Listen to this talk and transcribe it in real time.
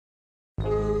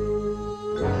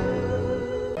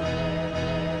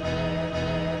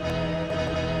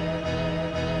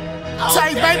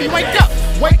Say, baby, wake up,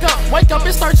 wake up, wake up,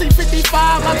 it's 13:55.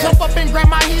 I jump up and grab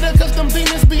my heater, cause them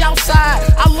demons be outside.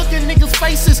 I look at niggas'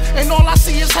 faces, and all I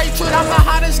see is hatred. I'm the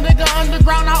hottest nigga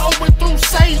underground, I overthrew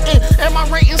Satan. And my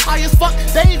ratings high as fuck,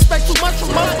 they expect too much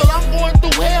from us, but I'm going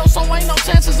through hell, so ain't no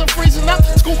chances of freezing up.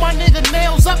 Scoop my nigga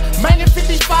Nailz up, man, at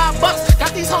 55 bucks.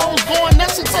 Got these hoes going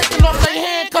nuts and taking off their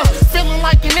handcuffs, feeling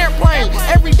like an airplane.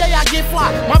 Every day I get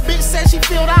fly, my bitch said she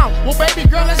feel down. Well, baby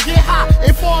girl, let's get high.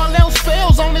 If all else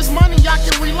fails on this money, I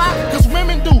can rely. Cause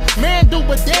women do, men do,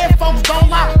 but dead folks don't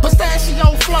lie.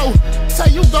 Pistachio flow, tell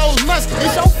you goes nuts.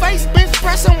 Is your face bench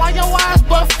pressing while your eyes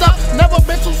buffed up? Never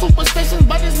been too superstitious,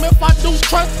 but it's myth I do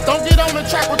trust. Don't get on the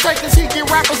track with takers, he get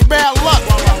rappers bad luck.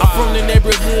 I'm from the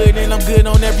neighborhood and I'm good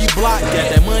on every block. Got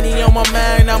that money on my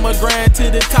mind, I'ma grind to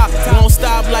the top. Won't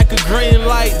stop like a green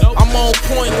light. I'm on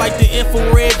point like the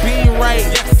infrared beam right.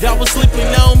 Y'all was sleeping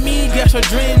on me, guess your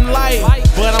dream light.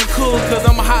 But I'm cool cause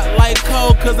I'm hot like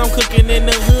cold, cause I'm cooking in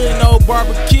the hood, no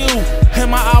barbecue. And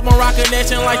my album rockin'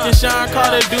 action like the Sean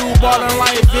Carter do. Ballin'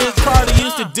 like Vince Carter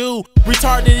used to do.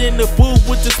 Retarded in the booth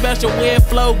with the special weird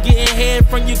flow. Getting head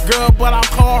from your girl, but I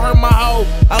call her my hoe.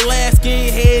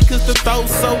 Alaskan head cause the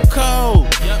throat's so cold.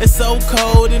 It's so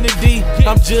cold in the D.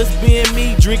 I'm just being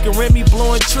me, drinking Remy,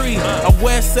 blowing tree. A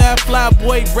west side fly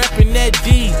boy reppin' that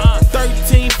D.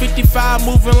 13:55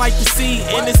 moving like the C.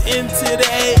 And it's into the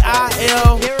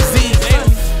AILZ.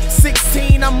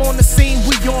 16, I'm on the scene,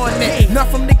 we on that. Not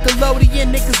from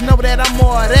Nickelodeon, niggas know that I'm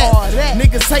all that.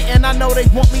 Niggas hatin', I know they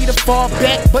want me to fall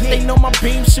back, but they know my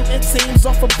beam shooting teams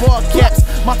off of ball caps.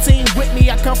 My team with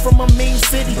me, I come from a mean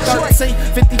city.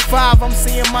 13:55, I'm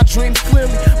seeing my dreams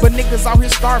clearly, but niggas out here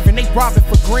starving, they robbing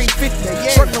for green 50.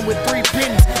 Struggling with 3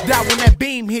 pennies, die when that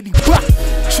beam hit him.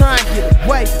 Try and get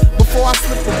away before I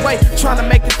slip away. Trying to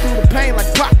make it through the pain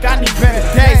like Pac, I need better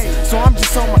days. So I'm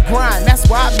just on my grind, that's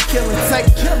why I be killing tape.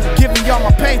 Giving y'all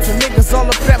my pain to niggas all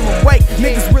up at my weight.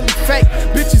 Niggas really fake,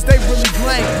 bitches they really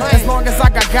lame. As long as I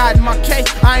got God in my cake,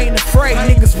 I ain't afraid.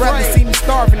 Niggas rather see me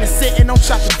starving than sitting on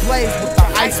chocolate blades with the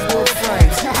ice wood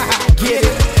frames. Get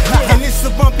it? And it's a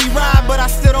bumpy ride, but I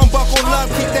still don't buckle up.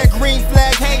 Keep that green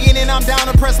flag hanging and I'm down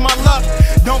to press my luck.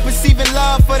 Don't perceive in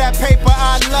love for that paper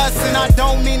I lust. And I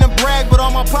don't mean to brag, but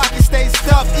all my pockets stay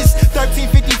stuffed. It's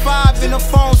 13:55 and the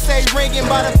phone stay ringing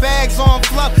by the bags on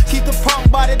fluff. Keep the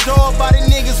pump by the door, by the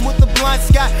niggas with the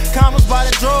blunts. Got commas by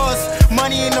the drawers,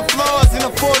 money in the floors, and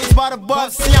the 40s by the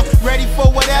bucks. See, I'm ready for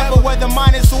whatever, whether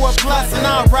minus or a plus. And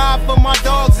I ride for my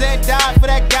dogs that died for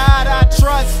that God I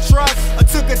trust. I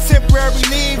took a temporary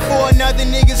leave for another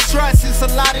nigga's trust. It's a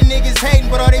lot of niggas hating,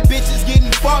 but all they bitches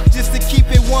getting fucked just to keep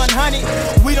it 100.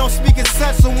 We don't speak as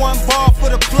such, so one ball for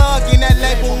the plug in that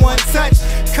label, one touch.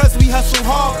 Cause we hustle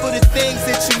hard